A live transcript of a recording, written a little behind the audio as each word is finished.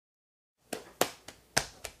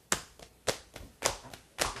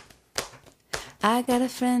I got a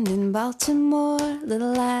friend in Baltimore,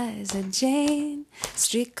 little Liza Jane.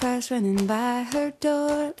 Streetcars running by her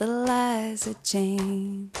door, little Liza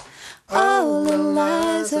Jane. Oh, little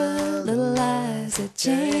Liza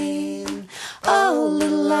Jane. Oh,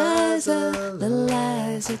 little Liza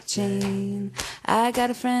Jane. I got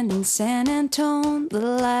a friend in San Antone,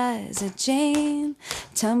 little Liza Jane.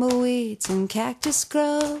 Tumbleweeds and cactus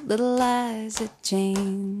grow, little Liza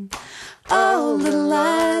Jane. Oh, little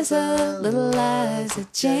Liza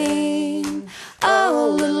Jane.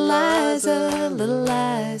 Oh, little Liza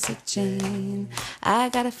Jane. I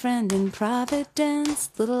got a friend in Providence,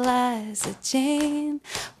 little Liza Jane.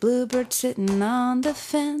 Bluebird sitting on the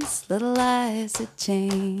fence, little Liza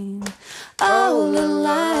Jane. Oh, little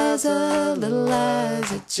Liza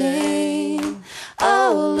Jane.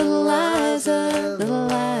 Oh, little Liza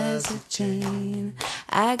Jane.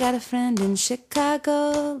 I got a friend in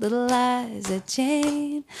Chicago, little Liza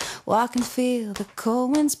Jane. Walk and feel the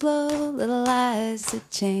cold winds blow, little Liza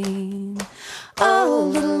Jane. Oh,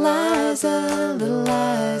 little Liza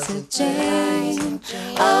Jane.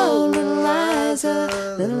 Oh, little Liza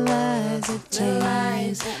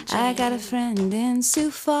Jane. I got a friend in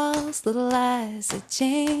Sioux Falls, little Liza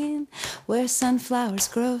Jane. Where sunflowers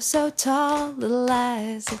grow so tall, little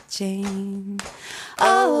Liza Jane.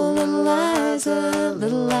 Oh, little Liza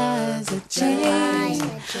Jane.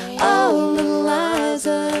 Oh, little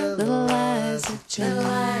Liza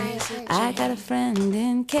Jane. I got a friend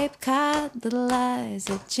in Cape Cod, little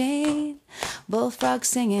Liza Jane. Bullfrog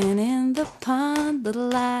singing in the pond, little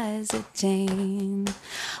Liza Jane.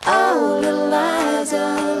 Oh, little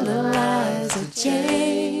Liza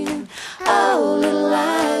Jane. Oh, little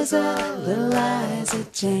Liza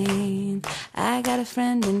Jane. I got a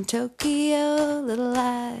friend in Tokyo, little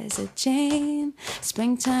Liza Jane.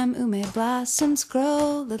 Springtime ume blossoms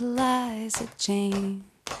grow, little Liza Jane.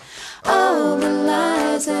 Oh, little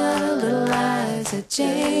Liza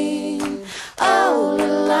Jane. Oh,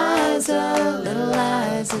 little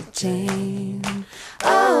Liza Jane.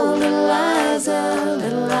 Oh, little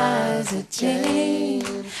Liza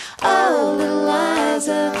Jane. Oh, little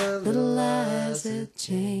Liza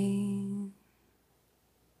Jane.